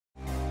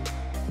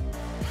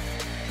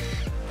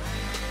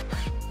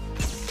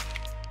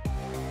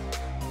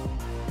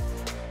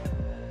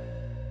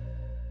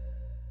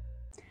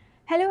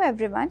Hello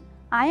everyone,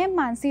 I am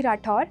Mansi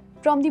Rathore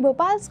from the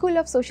Bhopal School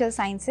of Social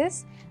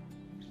Sciences,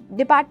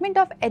 Department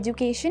of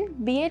Education,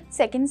 B.Ed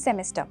second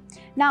semester.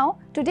 Now,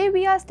 today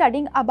we are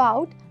studying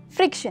about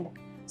friction.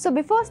 So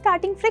before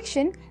starting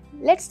friction,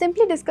 let's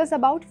simply discuss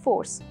about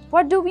force.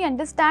 What do we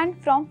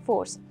understand from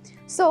force?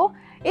 So,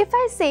 if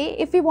I say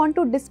if we want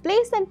to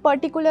displace a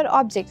particular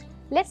object,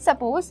 let's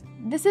suppose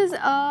this is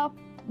a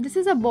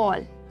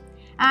ball.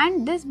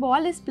 And this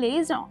ball is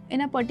placed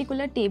in a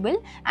particular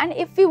table, and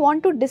if we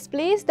want to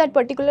displace that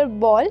particular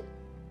ball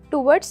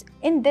towards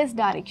in this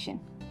direction,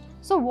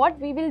 so what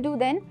we will do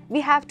then, we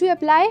have to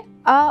apply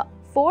a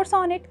force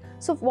on it.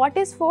 So what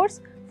is force?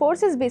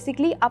 Force is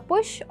basically a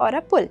push or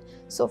a pull.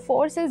 So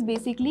force is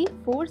basically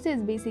push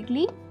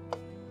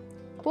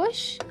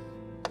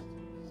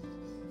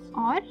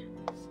or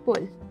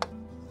pull.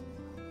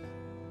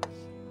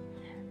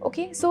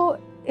 Okay, so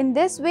in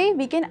this way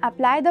we can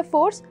apply the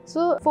force.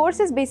 So force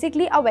is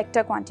basically a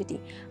vector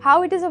quantity.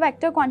 How it is a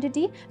vector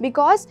quantity?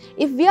 Because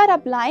if we are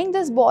applying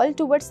this ball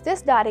towards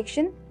this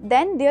direction,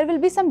 then there will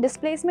be some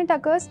displacement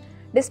occurs.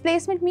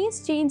 Displacement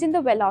means change in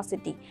the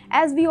velocity.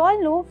 As we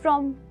all know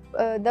from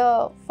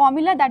the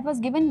formula that was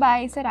given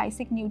by Sir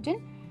Isaac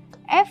Newton,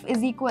 F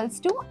is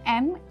equals to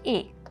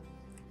ma,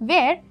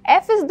 where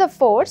F is the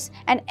force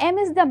and m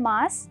is the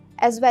mass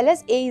as well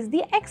as a is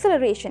the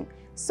acceleration.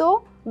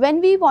 So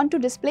when we want to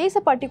displace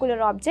a particular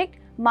object,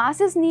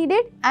 mass is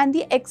needed and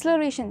the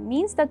acceleration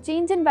means the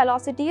change in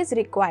velocity is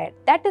required.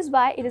 That is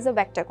why it is a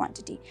vector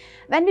quantity.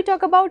 When we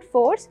talk about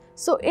force,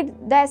 so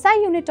the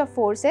SI unit of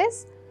force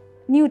is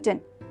Newton.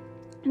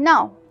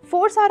 Now,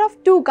 force are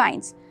of two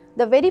kinds.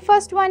 The very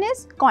first one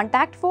is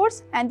contact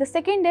force and the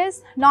second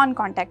is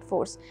non-contact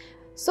force.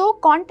 So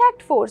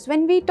contact force,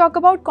 when we talk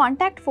about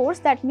contact force,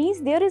 that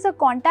means there is a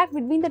contact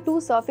between the two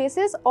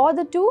surfaces or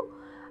the two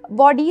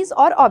bodies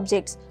or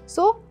objects.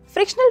 So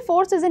frictional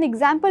force is an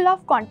example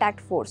of contact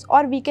force,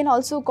 or we can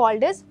also call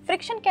this,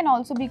 friction can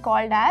also be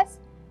called as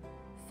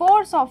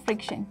force of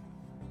friction.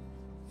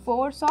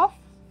 Force of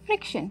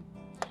friction.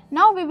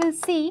 Now we will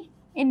see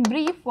in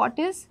brief what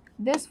is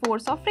this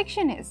force of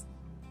friction is.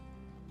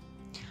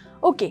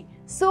 Okay,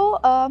 so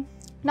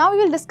now we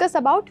will discuss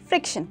about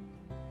friction.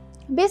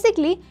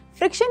 Basically,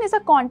 friction is a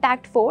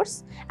contact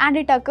force and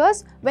it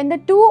occurs when the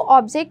two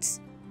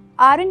objects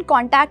are in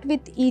contact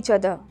with each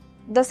other.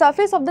 The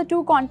surface of the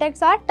two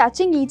contacts are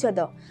touching each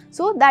other.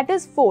 So that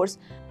is force.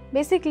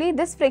 Basically,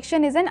 this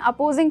friction is an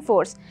opposing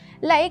force.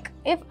 Like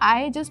if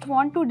I just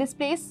want to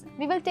displace,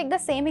 we will take the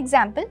same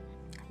example.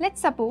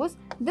 Let's suppose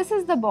this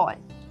is the ball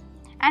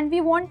and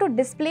we want to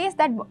displace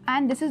that,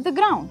 and this is the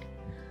ground.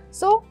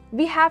 So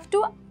we have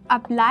to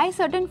apply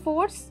certain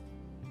force.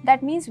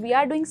 That means we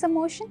are doing some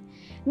motion.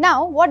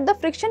 Now what the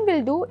friction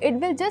will do, it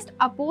will just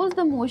oppose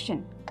the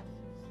motion.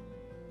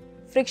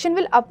 Friction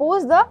will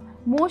oppose the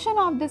motion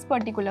of this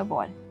particular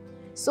ball.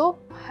 So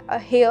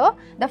here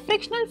the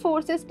frictional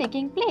force is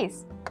taking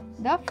place.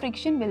 The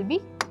friction will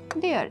be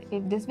there.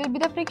 If this will be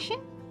the friction,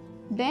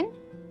 then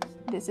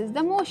this is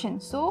the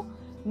motion. So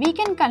we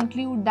can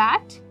conclude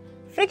that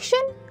friction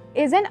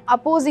is an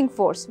opposing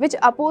force which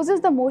opposes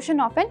the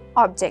motion of an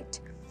object.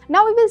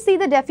 Now we will see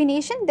the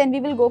definition, then we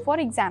will go for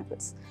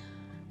examples.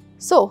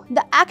 So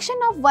the action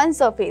of one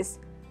surface,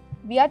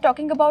 we are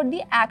talking about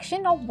the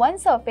action of one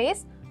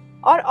surface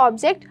or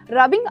object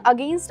rubbing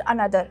against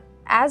another.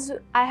 As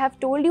I have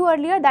told you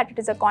earlier that it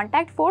is a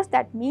contact force,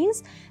 that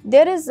means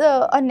there is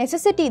a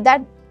necessity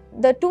that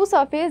the two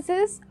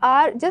surfaces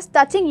are just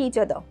touching each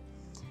other.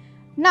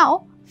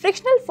 Now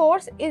frictional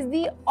force is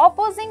the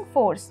opposing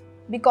force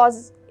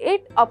because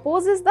it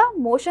opposes the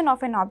motion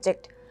of an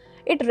object.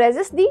 It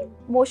resists the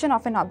motion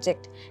of an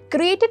object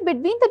created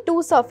between the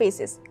two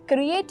surfaces,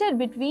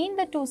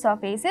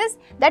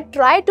 that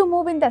try to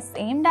move in the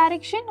same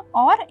direction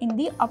or in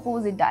the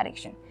opposite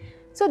direction.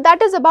 So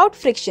that is about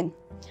friction.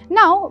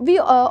 Now we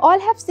all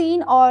have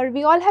seen, or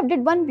we all have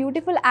did one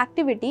beautiful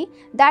activity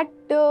that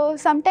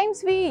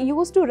sometimes we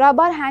used to rub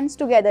our hands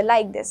together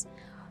like this.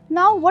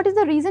 Now what is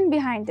the reason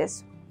behind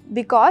this?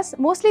 Because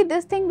mostly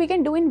this thing we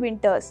can do in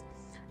winters.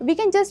 We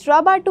can just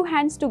rub our two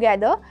hands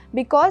together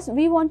because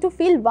we want to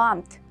feel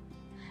warmth.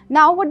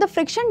 Now what the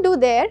friction do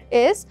there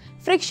is,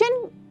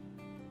 friction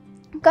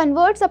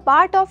converts a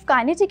part of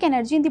kinetic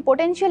energy in the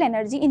potential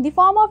energy in the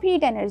form of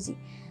heat energy.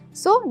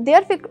 So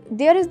there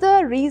is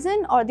the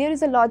reason, or there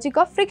is a logic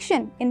of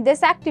friction in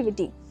this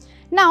activity.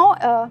 Now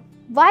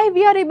why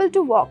we are able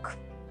to walk?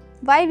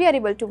 Why we are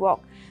able to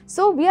walk?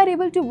 So we are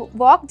able to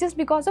walk just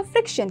because of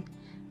friction.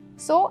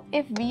 So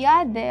if we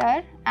are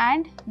there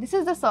and this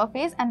is the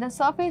surface and the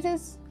surface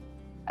is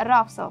a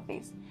rough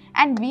surface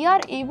and we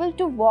are able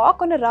to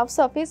walk on a rough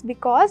surface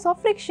because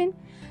of friction.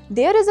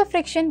 There is a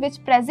friction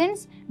which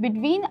presents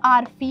between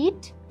our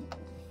feet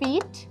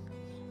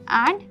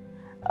and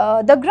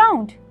the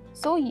ground.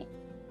 So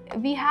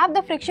we have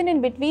the friction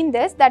in between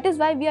this, that is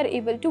why we are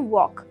able to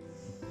walk.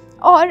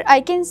 Or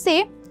I can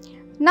say,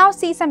 now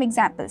see some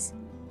examples.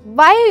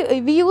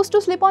 Why we used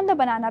to slip on the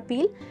banana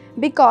peel?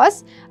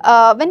 Because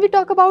when we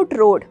talk about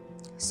road,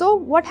 so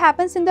what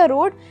happens in the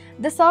road?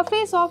 The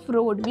surface of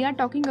road, we are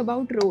talking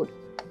about road.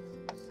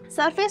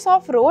 surface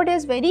of road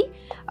is very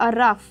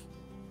rough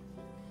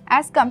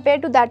as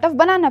compared to that of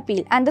banana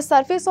peel, and the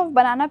surface of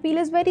banana peel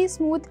is very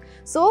smooth.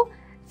 So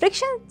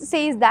friction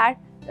says that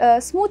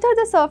smoother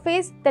the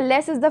surface, the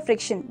less is the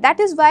friction. That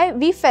is why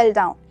we fell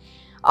down.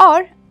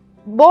 Or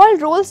ball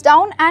rolls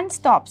down and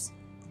stops.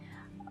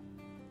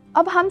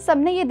 अब हम सब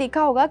ने ये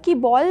देखा होगा कि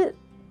ball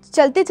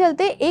चलते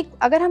चलते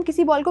अगर हम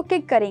किसी बॉल को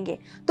किक करेंगे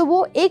तो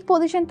वो एक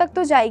पोजीशन तक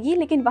तो जाएगी,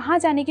 लेकिन वहाँ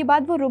जाने के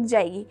बाद वो रुक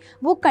जाएगी,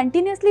 वो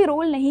कंटिन्यूसली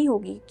रोल नहीं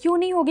होगी। क्यों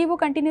नहीं होगी वो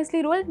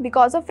continuously role?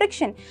 Because of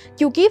friction,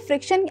 क्योंकि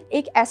फ्रिक्शन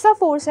एक ऐसा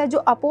फोर्स है जो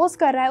अपोज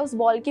कर रहा है उस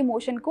बॉल के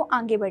मोशन को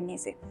आगे बढ़ने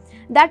से।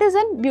 That is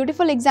an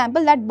beautiful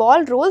example that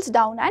ball roles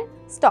down and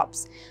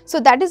stops. So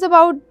that is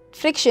about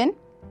friction.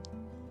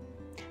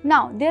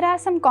 Now there are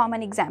some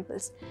common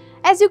examples.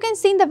 As you can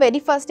see in the very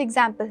first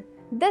example,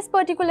 this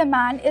particular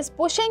man is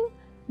pushing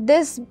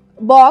this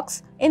box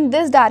in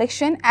this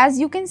direction. As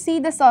you can see,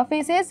 the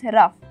surface is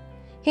rough.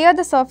 Here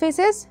the surface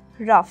is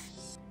rough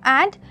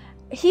and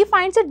he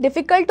finds it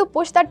difficult to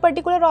push that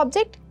particular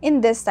object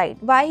in this side.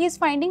 Why he is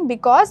finding?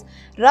 Because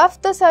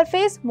rough the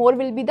surface, more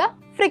will be the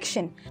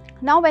friction.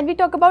 Now when we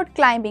talk about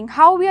climbing,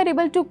 how we are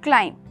able to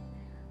climb,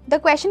 the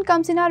question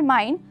comes in our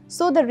mind.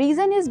 So the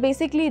reason is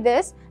basically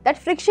this, that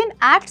friction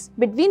acts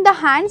between the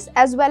hands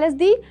as well as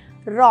the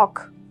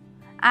rock,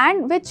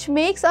 and which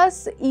makes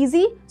us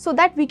easy so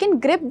that we can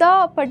grip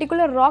the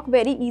particular rock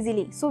very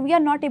easily. So we are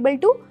not able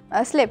to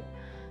slip.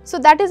 So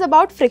that is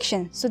about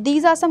friction. So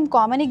these are some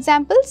common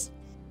examples.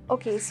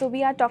 Okay, so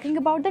we are talking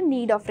about the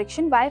need of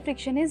friction, why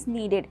friction is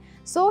needed.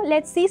 So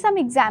let's see some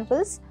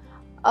examples.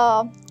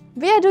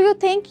 Where do you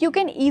think you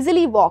can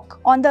easily walk,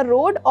 on the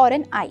road or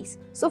in ice?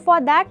 So for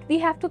that we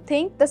have to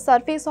think the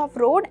surface of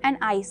road and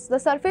ice. The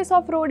surface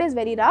of road is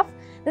very rough,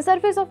 the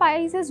surface of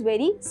ice is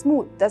very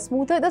smooth. The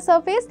smoother the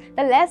surface,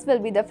 the less will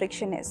be the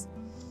friction is.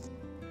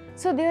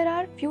 So there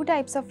are few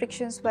types of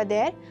frictions were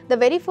there. The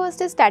very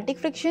first is static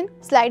friction,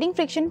 sliding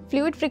friction,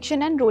 fluid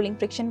friction and rolling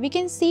friction. We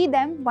can see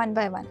them one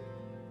by one.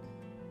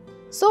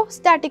 So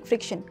static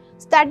friction.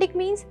 Static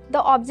means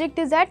the object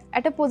is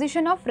at a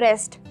position of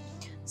rest.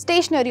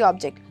 Stationary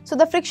object. So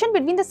the friction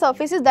between the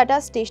surfaces that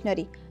are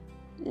stationary.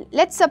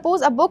 Let's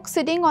suppose a book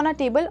sitting on a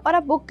table or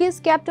a book is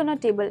kept on a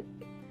table.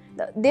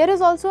 There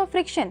is also a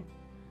friction,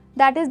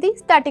 that is the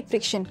static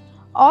friction.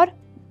 Or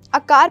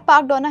a car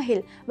parked on a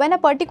hill. When a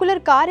particular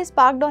car is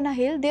parked on a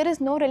hill, there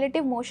is no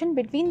relative motion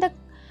between the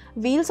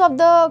wheels of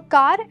the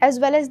car as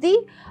well as the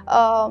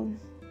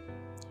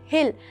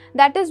hill.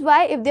 That is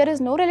why if there is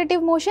no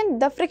relative motion,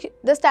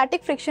 the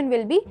static friction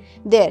will be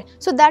there.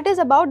 So that is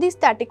about the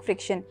static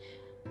friction.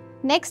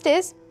 Next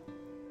is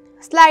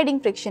sliding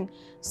friction.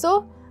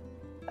 So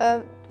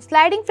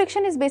sliding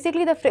friction is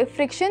basically the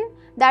friction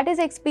that is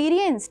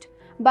experienced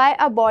by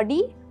a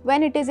body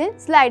when it is in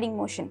sliding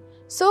motion.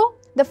 So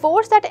the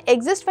force that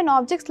exists when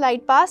objects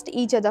slide past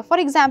each other. For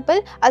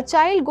example, a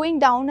child going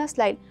down a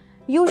slide.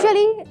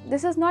 Usually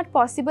this is not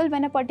possible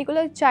when a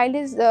particular child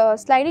is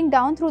sliding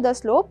down through the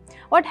slope.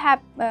 What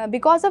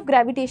because of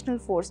gravitational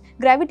force.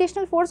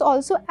 Gravitational force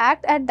also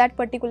act at that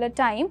particular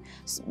time,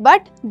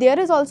 but there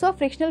is also a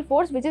frictional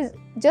force which is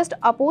just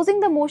opposing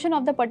the motion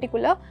of the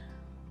particular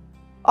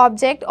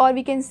object, or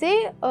we can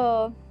say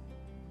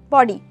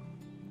body.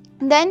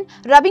 Then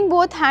rubbing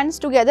both hands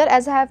together,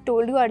 as I have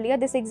told you earlier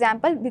this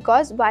example,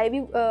 because why we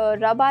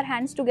rub our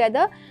hands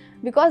together,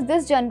 because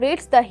this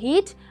generates the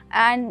heat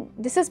and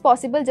this is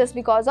possible just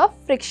because of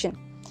friction.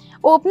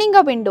 Opening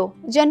a window.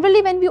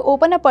 Generally when we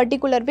open a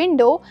particular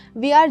window,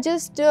 we are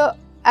just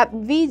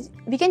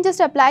we can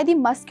just apply the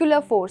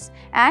muscular force,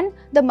 and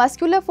the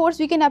muscular force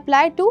we can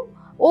apply to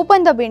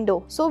open the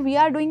window. So we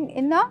are doing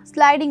in a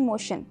sliding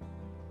motion.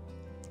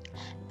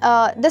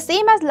 The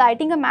same as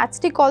lighting a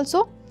matchstick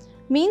also,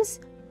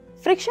 means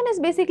friction is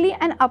basically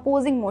an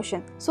opposing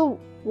motion. So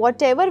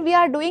whatever we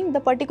are doing, the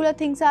particular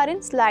things are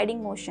in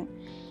sliding motion.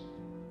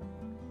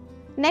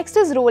 Next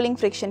is rolling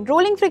friction.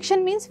 Rolling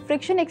friction means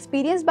friction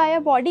experienced by a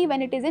body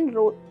when it is in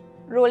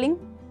rolling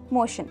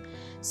motion.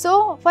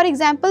 So for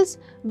examples,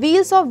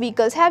 wheels of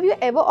vehicles. Have you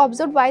ever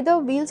observed why the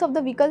wheels of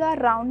the vehicle are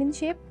round in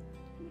shape?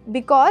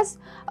 Because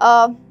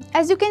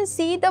as you can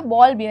see, the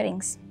ball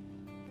bearings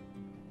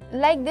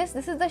like this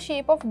is the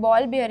shape of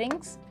ball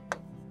bearings.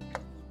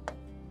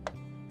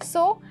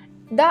 So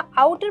the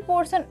outer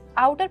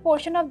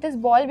portion of this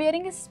ball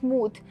bearing is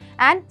smooth,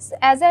 and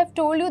as I have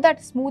told you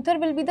that smoother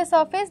will be the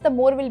surface, the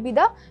more will be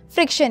the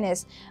friction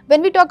is.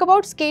 When we talk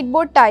about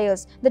skateboard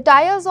tires, the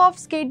tires of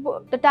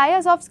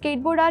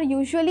skateboard are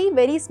usually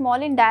very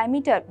small in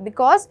diameter,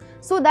 because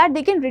so that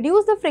they can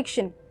reduce the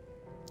friction.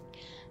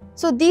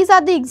 So these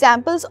are the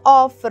examples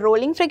of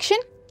rolling friction.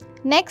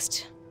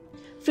 Next,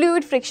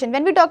 fluid friction.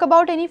 When we talk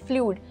about any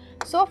fluid,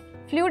 so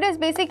fluid is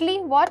basically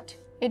what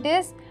it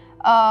is.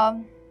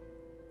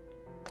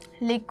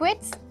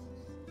 Liquids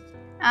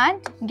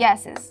and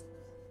gases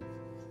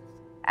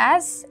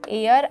as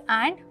air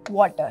and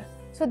water.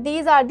 So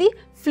these are the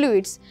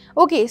fluids.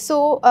 Okay,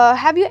 so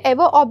have you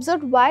ever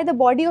observed why the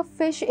body of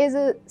fish is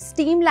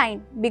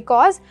streamlined?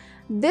 Because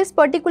this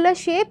particular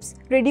shapes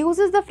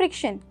reduces the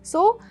friction.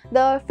 So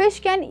the fish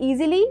can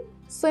easily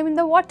swim in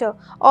the water,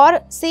 or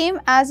same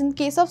as in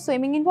case of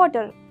swimming in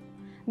water.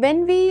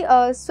 When we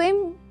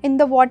swim in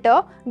the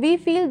water, we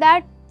feel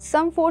that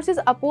some force is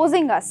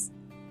opposing us,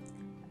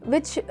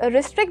 which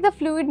restrict the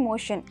fluid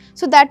motion.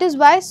 So that is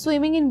why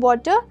swimming in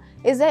water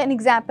is an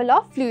example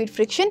of fluid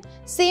friction.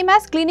 Same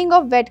as cleaning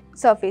of wet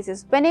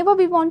surfaces. Whenever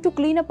we want to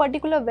clean a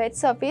particular wet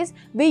surface,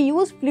 we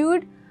use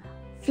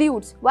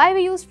fluids. Why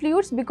we use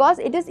fluids? Because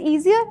it is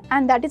easier,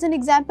 and that is an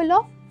example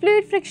of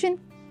fluid friction.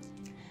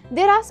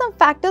 There are some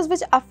factors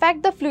which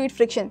affect the fluid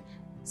friction.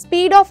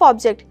 Speed of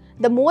object.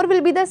 The more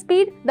will be the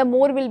speed, the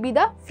more will be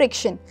the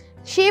friction.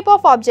 Shape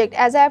of object,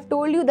 as I have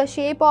told you, the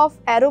shape of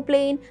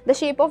aeroplane, the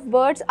shape of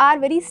birds are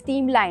very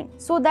streamlined,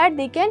 so that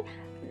they can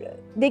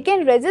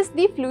resist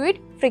the fluid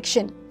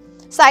friction.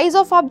 Size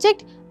of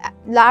object,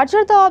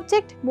 larger the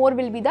object, more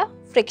will be the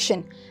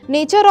friction.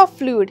 Nature of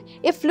fluid.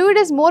 If fluid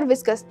is more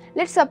viscous,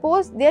 let's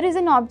suppose there is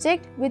an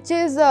object which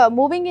is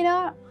moving in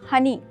a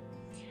honey,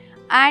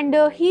 and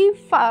he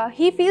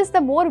feels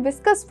the more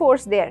viscous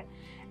force there,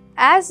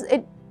 as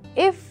it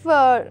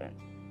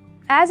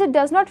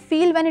does not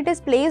feel when it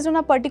is placed on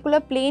a particular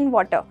plain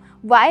water.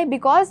 Why?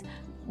 Because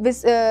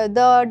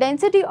the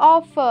density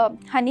of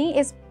honey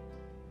is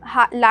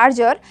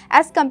larger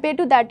as compared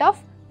to that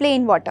of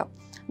plain water.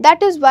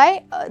 That is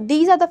why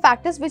these are the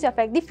factors which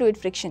affect the fluid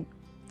friction.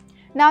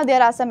 Now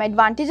there are some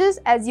advantages.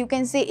 As you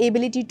can say,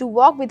 ability to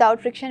walk. Without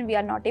friction we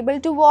are not able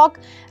to walk.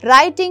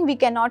 Writing, we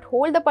cannot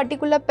hold the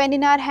particular pen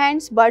in our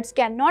hands. Birds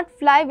cannot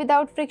fly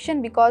without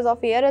friction because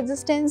of air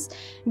resistance.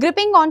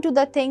 Gripping onto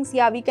the things,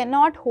 yeah, we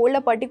cannot hold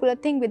a particular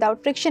thing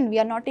without friction. We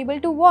are not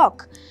able to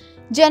walk.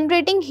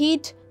 Generating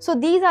heat. So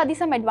these are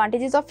some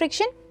advantages of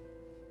friction.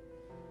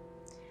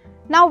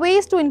 Now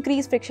ways to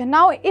increase friction.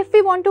 Now if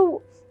we want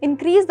to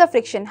increase the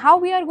friction, how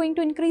we are going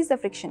to increase the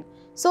friction?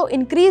 So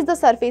increase the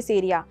surface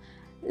area.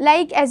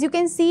 Like as you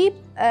can see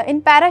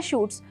in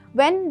parachutes,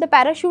 when the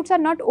parachutes are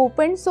not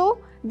opened, so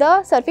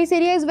the surface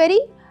area is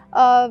very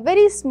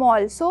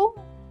small. So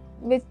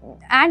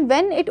and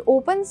when it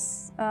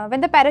opens, when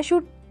the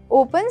parachute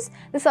opens,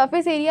 the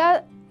surface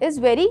area is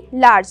very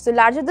large. So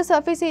larger the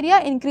surface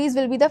area, increase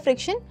will be the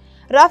friction.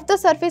 Rough the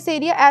surface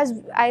area,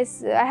 as I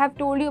have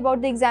told you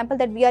about the example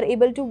that we are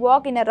able to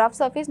walk in a rough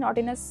surface, not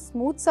in a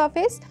smooth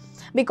surface,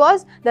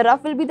 because the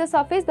rough will be the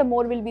surface, the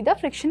more will be the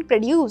friction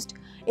produced.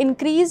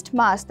 Increased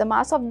mass, the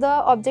mass of the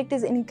object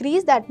is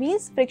increased, that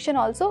means friction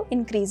also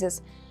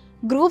increases.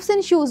 Grooves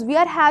in shoes, we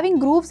are having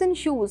grooves in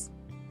shoes.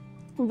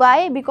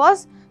 Why?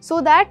 Because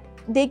so that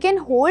they can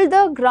hold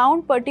the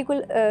ground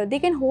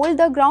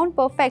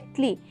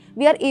perfectly.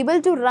 We are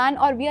able to run,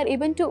 or we are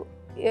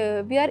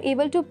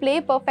able to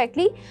play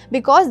perfectly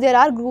because there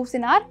are grooves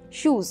in our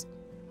shoes.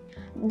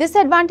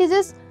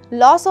 Disadvantages,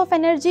 loss of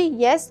energy,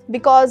 yes,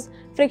 because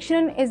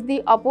friction is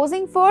the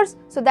opposing force,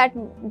 so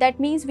that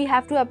means we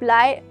have to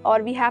apply,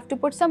 or we have to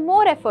put some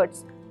more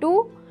efforts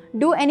to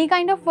do any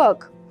kind of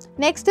work.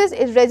 Next is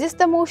it resists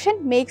the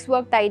motion, makes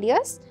work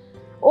tedious.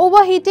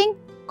 Overheating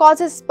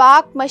causes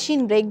spark,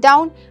 machine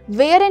breakdown.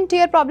 Wear and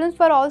tear problems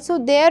were also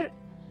there,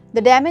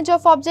 the damage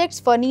of objects,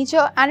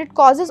 furniture, and it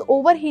causes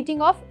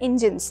overheating of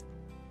engines.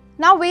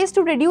 Now ways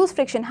to reduce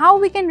friction. How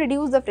we can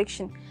reduce the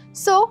friction?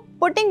 So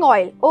putting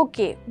oil,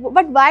 okay,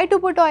 but why to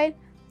put oil?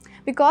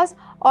 Because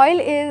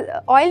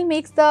oil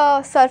makes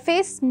the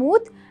surface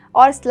smooth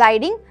or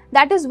sliding.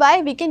 That is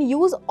why we can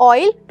use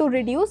oil to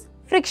reduce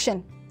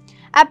friction.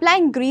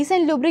 Applying grease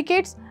and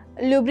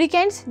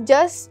lubricants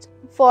just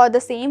for the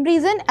same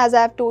reason as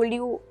I have told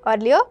you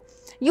earlier.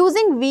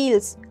 Using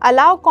wheels,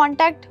 allow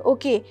contact,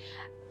 okay.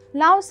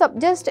 Now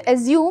just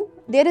assume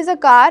there is a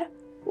car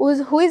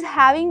who is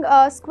having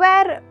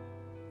square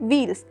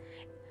wheels.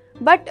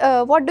 But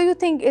what do you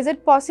think? Is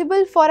it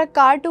possible for a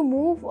car to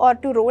move or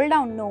to roll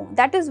down? No.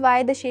 That is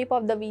why the shape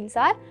of the wheels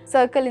are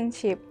circle in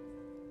shape.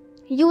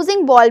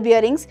 Using ball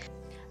bearings,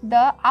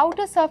 the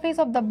outer surface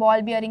of the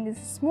ball bearing is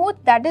smooth.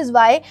 That is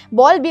why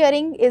ball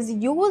bearing is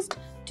used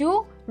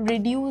to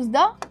reduce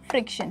the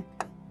friction.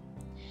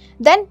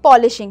 Then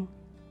polishing.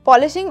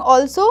 Polishing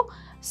also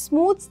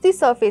smooths the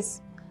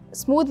surface.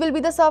 Smooth will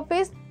be the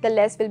surface, the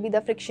less will be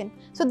the friction.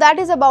 So that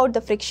is about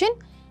the friction.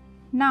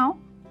 Now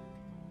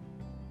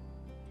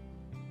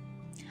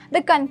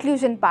the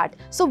conclusion part.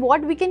 So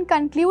what we can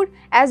conclude,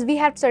 as we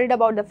have studied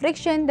about the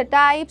friction, the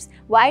types,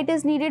 why it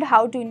is needed,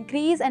 how to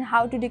increase and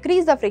how to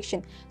decrease the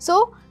friction.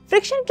 So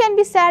friction can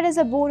be said as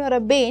a boon or a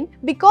bane,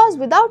 because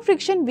without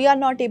friction we are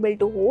not able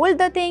to hold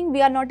the thing,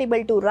 we are not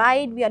able to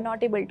ride, we are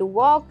not able to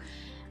walk,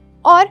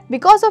 or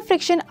because of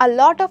friction a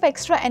lot of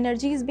extra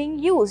energy is being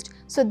used.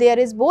 So there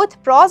is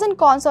both pros and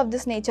cons of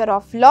this nature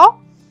of law.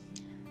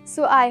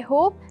 So I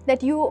hope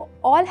that you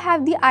all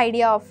have the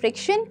idea of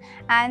friction,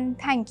 and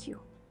thank you.